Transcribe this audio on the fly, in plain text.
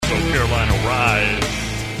Carolina rise.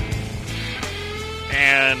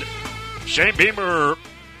 And Shane Beamer,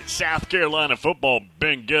 South Carolina football,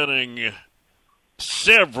 been getting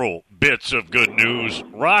several bits of good news.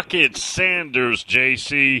 Rocket Sanders,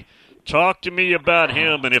 JC, talk to me about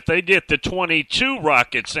him. And if they get the 22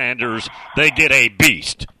 Rocket Sanders, they get a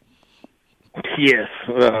beast. Yes.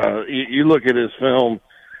 You look at his film.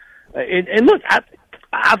 And look,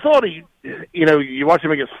 I thought you watch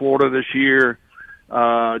him against Florida this year,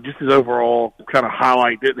 just his overall kind of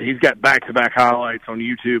highlight. He's got back-to-back highlights on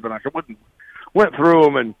YouTube, and I went through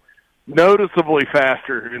them and noticeably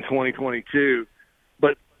faster in 2022.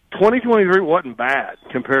 But 2023 wasn't bad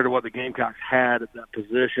compared to what the Gamecocks had at that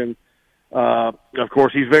position. Of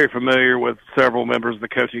course, he's very familiar with several members of the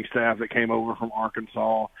coaching staff that came over from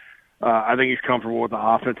Arkansas. I think he's comfortable with the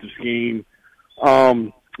offensive scheme.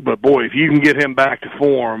 But, boy, if you can get him back to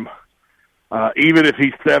form, even if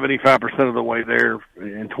he's 75% of the way there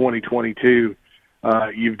in 2022,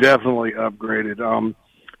 you've definitely upgraded.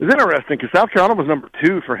 It's interesting because South Carolina was number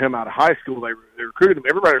 2 for him out of high school. They recruited him.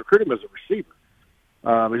 Everybody recruited him as a receiver.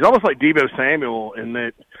 He's almost like Deebo Samuel in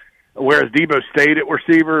that whereas Deebo stayed at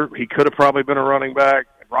receiver, he could have probably been a running back.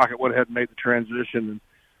 Rocket went ahead and made the transition.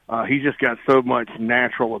 He's just got so much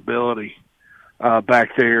natural ability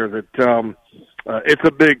back there that it's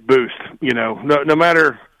a big boost. No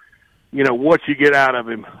matter what you get out of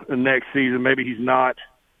him the next season. Maybe he's not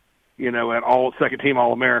at all second team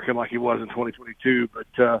All-American like he was in 2022,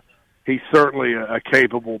 but he's certainly a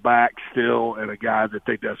capable back still and a guy that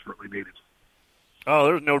they desperately needed. Oh,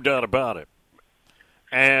 there's no doubt about it.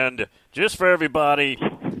 And just for everybody,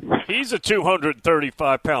 he's a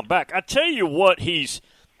 235-pound back. I tell you what,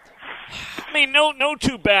 no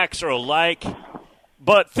two backs are alike,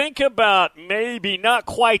 but think about maybe not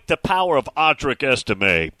quite the power of Audric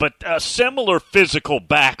Estime, but a similar physical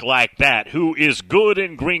back like that who is good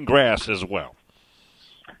in green grass as well.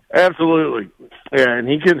 Absolutely. Yeah, and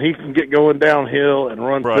he can get going downhill and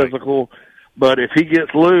run physical, but if he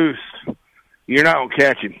gets loose, you're not going to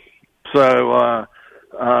catch him. So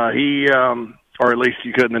or at least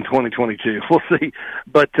you couldn't in 2022. We'll see.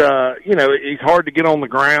 But, he's hard to get on the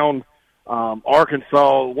ground.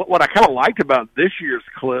 Arkansas, what I kind of liked about this year's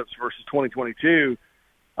clips versus 2022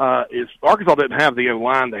 is Arkansas didn't have the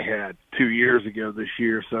O-line they had 2 years ago this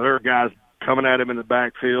year. So there are guys coming at him in the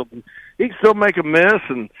backfield. And he can still make a miss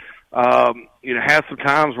and, has some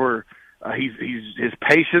times where his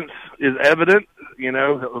patience is evident.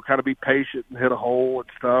 He'll kind of be patient and hit a hole and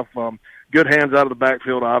stuff. Good hands out of the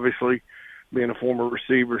backfield, obviously, being a former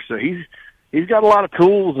receiver. So he's got a lot of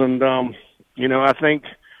tools. And, I think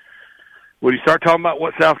when you start talking about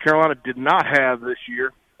what South Carolina did not have this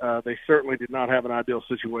year, they certainly did not have an ideal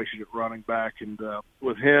situation at running back. And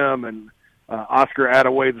with him and Oscar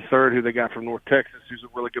Attaway III, who they got from North Texas, who's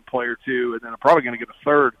a really good player too, and then I'm probably going to get a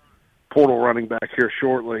third portal running back here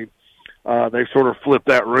shortly. They've sort of flipped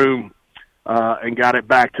that room and got it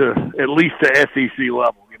back to at least the SEC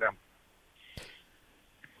level,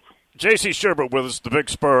 J.C. Shurburtt with us, the Big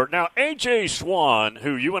Spur. Now, A.J. Swan,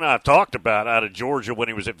 who you and I talked about out of Georgia when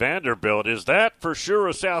he was at Vanderbilt, is that for sure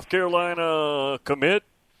a South Carolina commit?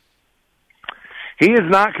 He is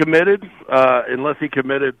not committed unless he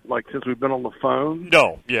committed, since we've been on the phone.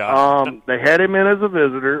 No, yeah. They had him in as a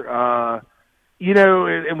visitor.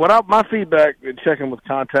 And my feedback in checking with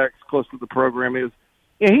contacts close to the program is,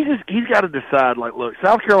 he's got to decide, look,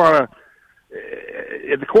 South Carolina,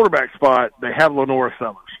 at the quarterback spot, they have Lenora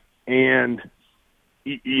Summers. And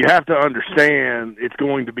you have to understand it's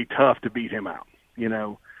going to be tough to beat him out,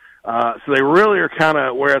 So they really are kind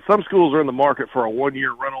of, whereas some schools are in the market for a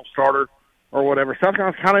one-year rental starter or whatever, South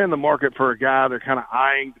Carolina's kind of in the market for a guy they're kind of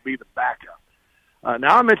eyeing to be the backup.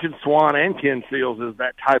 Now I mentioned Swan and Ken Seals as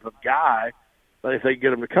that type of guy, if they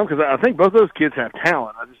get him to come, because I think both those kids have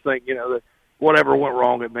talent. I just think, that whatever went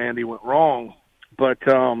wrong at Vandy went wrong. But,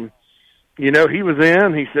 he was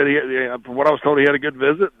in. He said, from what I was told, he had a good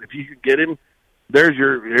visit. If you could get him, there's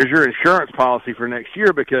your insurance policy for next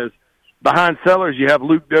year, because behind Sellers you have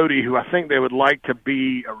Luke Doty, who I think they would like to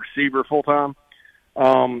be a receiver full-time,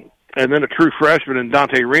 and then a true freshman in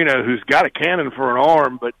Dante Reno, who's got a cannon for an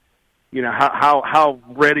arm, but, how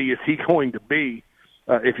ready is he going to be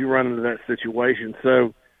if you run into that situation?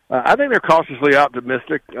 So I think they're cautiously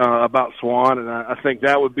optimistic about Swan, and I think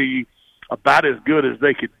that would be about as good as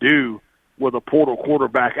they could do with a portal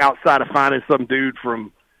quarterback outside of finding some dude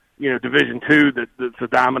from, Division II that's a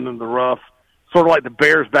diamond in the rough, sort of like the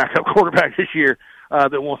Bears' backup quarterback this year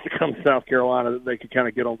that wants to come to South Carolina, that they could kind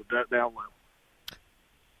of get on the down low.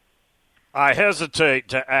 I hesitate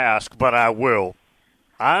to ask, but I will.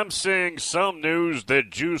 I'm seeing some news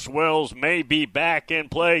that Juice Wells may be back in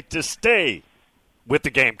play to stay with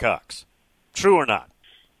the Gamecocks. True or not?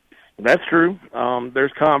 That's true.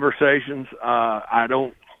 There's conversations. I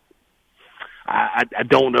don't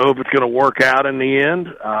know if it's going to work out in the end.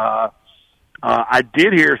 I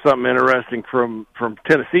did hear something interesting from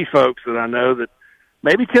Tennessee folks that I know, that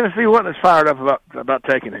maybe Tennessee wasn't as fired up about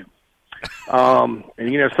taking him.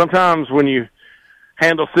 And sometimes when you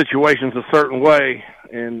handle situations a certain way,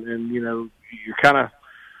 and you're kind of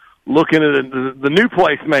looking at it, the new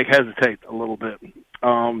place may hesitate a little bit.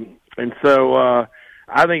 And so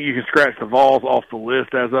I think you can scratch the Vols off the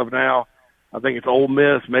list as of now. I think it's Ole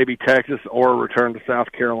Miss, maybe Texas, or a return to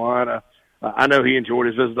South Carolina. I know he enjoyed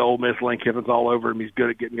his visit to Ole Miss. Lane Kiffin's all over him. He's good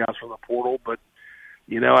at getting guys from the portal. But,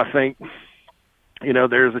 I think,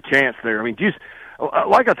 there's a chance there. I mean, Juice,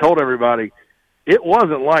 like I told everybody, it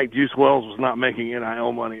wasn't like Juice Wells was not making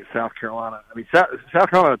NIL money at South Carolina. I mean, South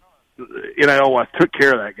Carolina NIL-wise took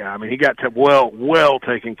care of that guy. I mean, he got well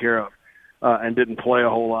taken care of and didn't play a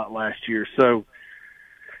whole lot last year. So,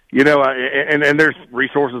 and there's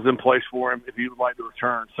resources in place for him if he would like to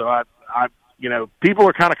return. So I people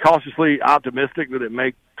are kind of cautiously optimistic that it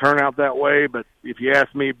may turn out that way. But if you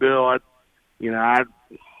ask me, Bill,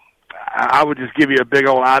 I would just give you a big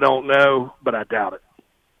old I don't know, but I doubt it.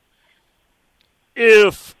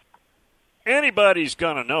 If anybody's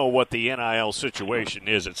going to know what the NIL situation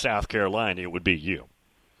is at South Carolina, it would be you.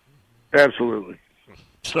 Absolutely.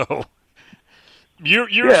 So you're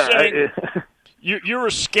saying you're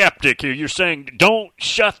a skeptic here. You're saying don't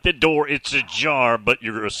shut the door. It's ajar, but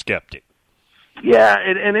you're a skeptic. Yeah,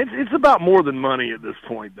 and it's about more than money at this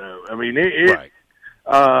point, though. I mean, right.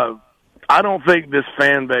 I don't think this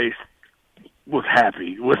fan base was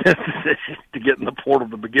happy with his decision to get in the portal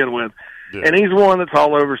to begin with. Yeah. And he's one that's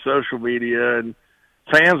all over social media, and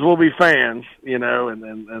fans will be fans,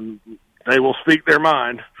 and they will speak their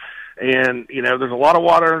mind. And, there's a lot of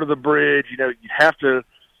water under the bridge. You have to,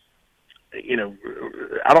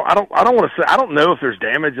 I don't want to say, I don't know if there's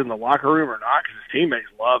damage in the locker room or not, because his teammates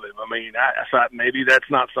love him. I mean, I thought maybe that's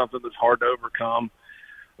not something that's hard to overcome.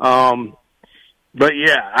 But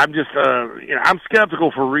yeah, I'm just, I'm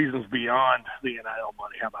skeptical for reasons beyond the NIL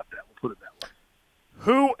money. How about that? We'll put it that way.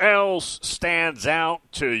 Who else stands out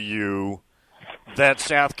to you that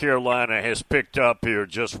South Carolina has picked up here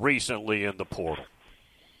just recently in the portal?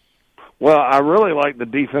 Well, I really like the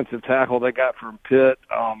defensive tackle they got from Pitt.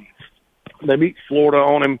 They beat Florida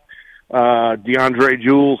on him, DeAndre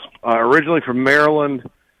Jules, originally from Maryland.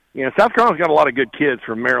 South Carolina's got a lot of good kids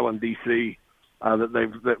from Maryland, D.C.,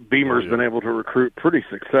 that Beamer's been able to recruit pretty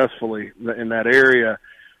successfully in that area.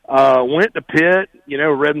 Went to Pitt,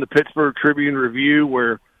 read in the Pittsburgh Tribune Review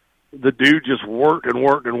where the dude just worked and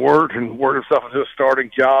worked himself into a starting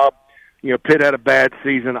job. Pitt had a bad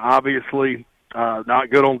season, obviously, not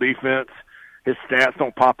good on defense. His stats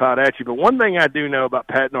don't pop out at you. But one thing I do know about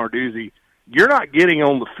Pat Narduzzi, you're not getting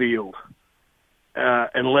on the field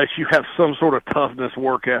unless you have some sort of toughness,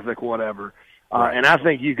 work ethic, whatever. And I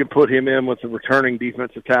think you can put him in with the returning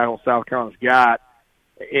defensive tackle South Carolina's got,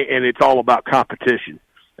 and it's all about competition.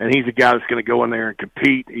 And he's a guy that's going to go in there and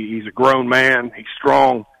compete. He's a grown man. He's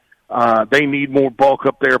strong. They need more bulk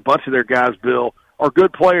up there. A bunch of their guys, Bill, are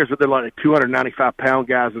good players, but they're like 295-pound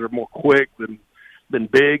guys that are more quick than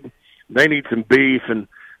big. They need some beef, and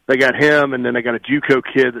they got him, and then they got a JUCO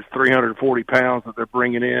kid that's 340 pounds that they're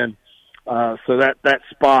bringing in. So that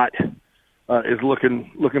spot is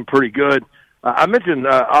looking pretty good. I mentioned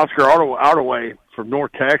Oscar Artaway from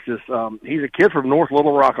North Texas. He's a kid from North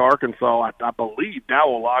Little Rock, Arkansas. I believe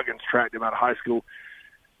Dowell Loggins tracked him out of high school.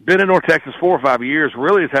 Been in North Texas 4 or 5 years.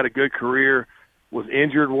 Really has had a good career. Was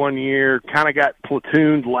injured 1 year. Kind of got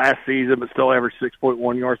platooned last season, but still averaged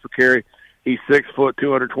 6.1 yards per carry. He's 6 foot,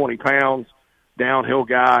 220 pounds, downhill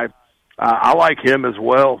guy. I like him as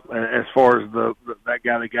well as far as that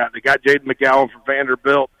guy they got. They got Jaden McGowan from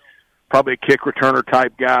Vanderbilt. Probably a kick returner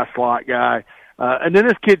type guy, slot guy. And then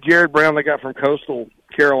this kid, Jared Brown, they got from Coastal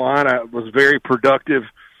Carolina, was very productive,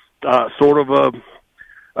 sort of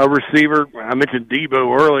a receiver. I mentioned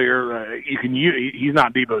Debo earlier. He's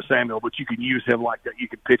not Debo Samuel, but you can use him like that. You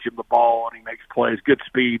can pitch him the ball, and he makes plays. Good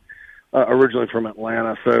speed, originally from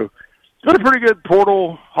Atlanta. So it's been a pretty good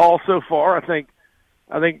portal haul so far. I think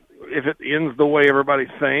if it ends the way everybody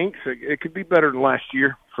thinks, it could be better than last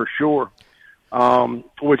year for sure.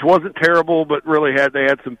 Which wasn't terrible, but really they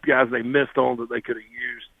had some guys they missed on that they could have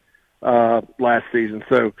used last season.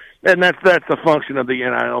 So, and that's a function of the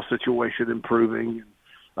NIL situation improving,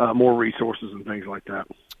 and more resources and things like that.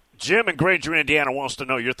 Jim in Granger, Indiana, wants to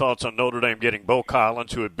know your thoughts on Notre Dame getting Bo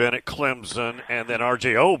Collins, who had been at Clemson, and then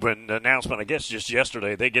R.J. Oben, the announcement, I guess just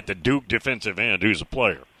yesterday, they get the Duke defensive end, who's a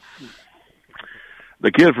player.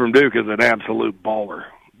 The kid from Duke is an absolute baller.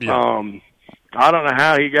 Yeah. I don't know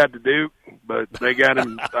how he got to Duke, but they got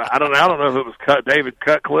him. I don't know if it was David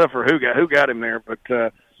Cutcliffe or who got him there, but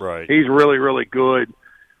right. He's really, really good.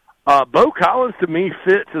 Bo Collins to me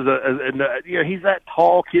fits as he's that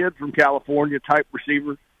tall kid from California type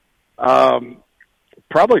receiver.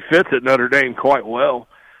 Probably fits at Notre Dame quite well.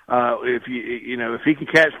 If he can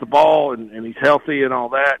catch the ball and he's healthy and all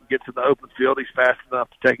that, and get to the open field, he's fast enough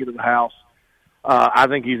to take it to the house. I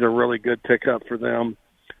think he's a really good pickup for them.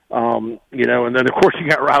 And then of course you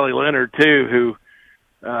got Riley Leonard too, who,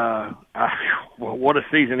 what a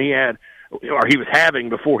season he had, or he was having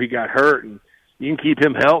before he got hurt, and you can keep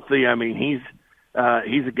him healthy. I mean, he's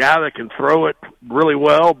a guy that can throw it really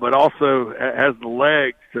well, but also has the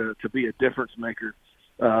legs to be a difference maker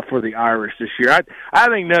for the Irish this year. I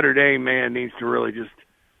think Notre Dame, man, needs to really just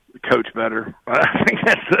coach better. I think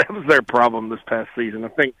that was their problem this past season. I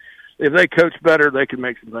think if they coach better, they can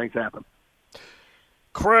make some things happen.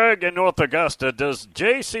 Craig in North Augusta, does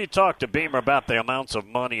JC talk to Beamer about the amounts of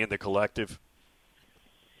money in the collective?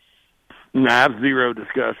 No, I have zero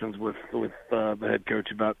discussions with the head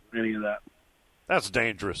coach about any of that. That's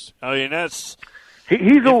dangerous. I mean, that's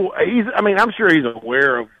I'm sure he's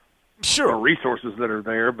aware of the resources that are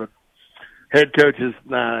there, but head coaches,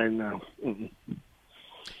 no. Mm-mm.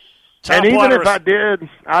 And even if I did,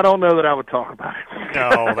 I don't know that I would talk about it.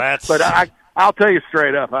 No, that's. But I'll tell you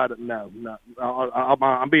straight up, no.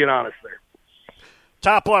 I'm being honest there.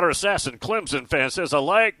 Topwater Assassin, Clemson fan, says, I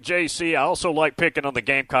like JC. I also like picking on the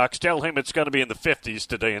Gamecocks. Tell him it's going to be in the 50s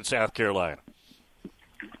today in South Carolina.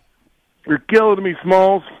 You're killing me,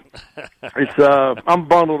 Smalls. It's I'm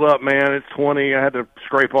bundled up, man. It's 20. I had to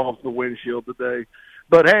scrape off the windshield today.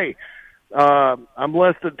 But, hey, I'm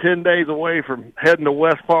less than 10 days away from heading to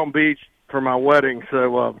West Palm Beach for my wedding,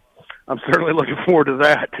 so I'm certainly looking forward to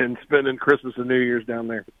that and spending Christmas and New Year's down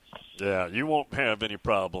there. Yeah, you won't have any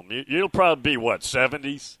problem. You'll probably be,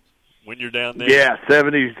 70s when you're down there? Yeah,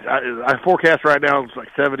 70s. I forecast right now it's like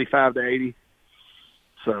 75 to 80.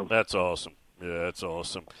 So that's awesome. Yeah, that's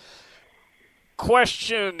awesome.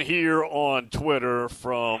 Question here on Twitter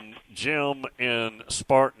from Jim in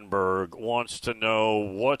Spartanburg wants to know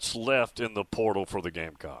what's left in the portal for the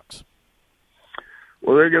Gamecocks.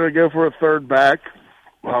 Well, they're going to go for a third back.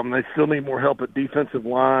 They still need more help at defensive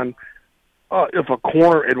line. If a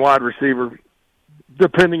corner and wide receiver,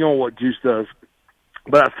 depending on what Juice does.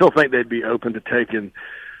 But I still think they'd be open to taking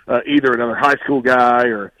either another high school guy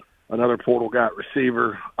or another portal guy at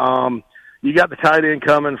receiver. You got the tight end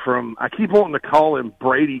coming from, I keep wanting to call him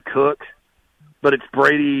Brady Cook, but it's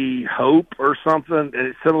Brady Hope or something, and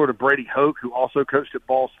it's similar to Brady Hoke, who also coached at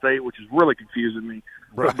Ball State, which is really confusing me.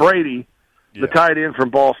 Right. But Brady, the tight end from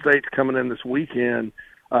Ball State's coming in this weekend.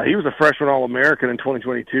 He was a freshman All-American in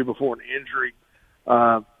 2022 before an injury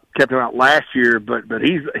kept him out last year, but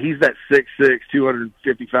he's that 6'6",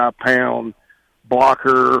 255-pound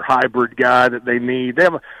blocker hybrid guy that they need. They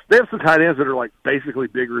have some tight ends that are like basically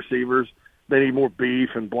big receivers. They need more beef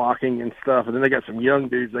and blocking and stuff, and then they got some young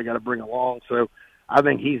dudes they got to bring along. So I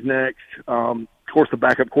think he's next. Of course, the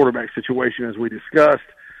backup quarterback situation, as we discussed.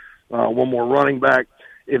 One more running back.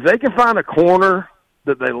 If they can find a corner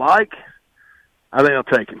that they like, I think I'll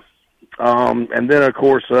take him. And then, of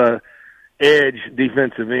course, edge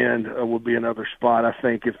defensive end would be another spot. I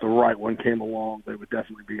think if the right one came along, they would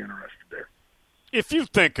definitely be interested there. If you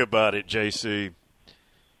think about it, JC,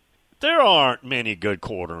 there aren't many good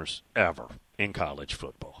corners ever in college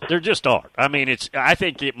football. There just aren't. I mean, I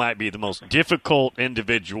think it might be the most difficult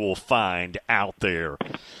individual find out there.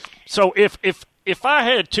 So if I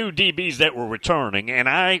had two DBs that were returning and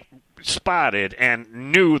I spotted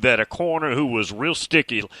and knew that a corner who was real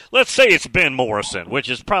sticky, let's say it's Ben Morrison, which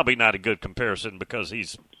is probably not a good comparison because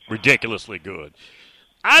he's ridiculously good.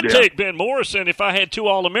 I'd take Ben Morrison if I had two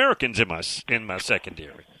All-Americans in my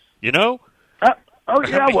secondary. You know?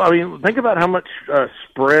 I mean, think about how much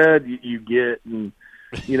spread you get, and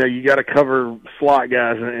you got to cover slot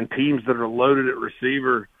guys and teams that are loaded at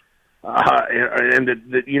receiver, and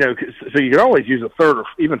so you can always use a third or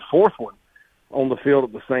even fourth one on the field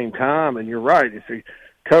at the same time. And you're right,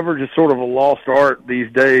 coverage is sort of a lost art these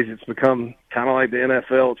days. It's become kind of like the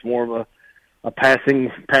NFL. It's more of a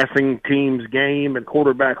passing team's game and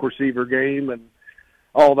quarterback receiver game and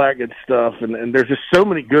all that good stuff. And there's just so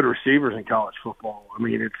many good receivers in college football. I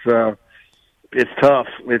mean, it's tough.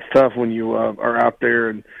 It's tough when you are out there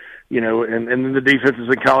and and then the defenses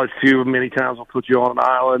in college too. Many times will put you on an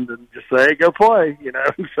island and just say, "Hey, go play,"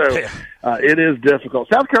 So it is difficult.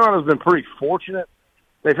 South Carolina's been pretty fortunate.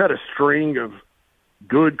 They've had a string of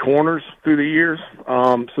good corners through the years,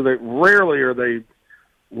 so they rarely are they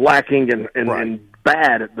lacking and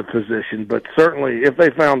bad at the position. But certainly, if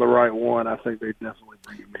they found the right one, I think they definitely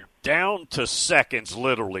bring him in. Down to seconds,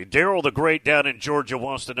 literally. Daryl the Great down in Georgia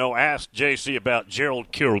wants to know, ask JC about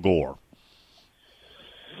Gerald Kilgore.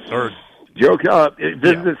 Joe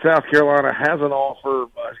visited South Carolina, has an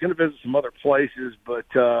offer. He's going to visit some other places, but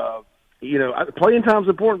playing time's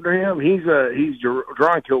important to him. He's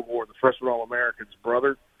Drawing Kilgore, the freshman All-American's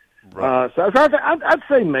brother. Right. So I'd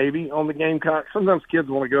say maybe on the Gamecocks. Sometimes kids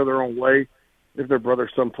want to go their own way if their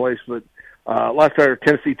brother's someplace, but last year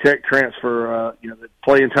Tennessee Tech transfer, the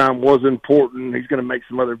playing time was important. He's going to make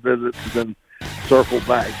some other visits and then circle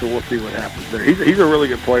back. So we'll see what happens there. He's a really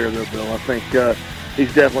good player, though, Bill. I think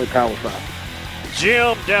he's definitely Power 5.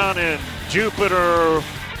 Jim down in Jupiter,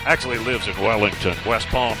 actually lives in Wellington, West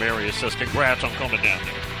Palm area, says congrats on coming down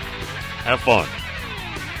there. Have fun.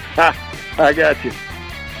 I got you.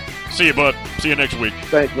 See you, bud. See you next week.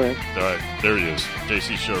 Thanks, man. All right, there he is,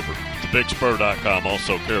 J.C. Shurburtt. TheBigSpur.com,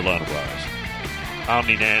 also Carolina Rise.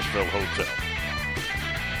 Omni Nashville Hotel.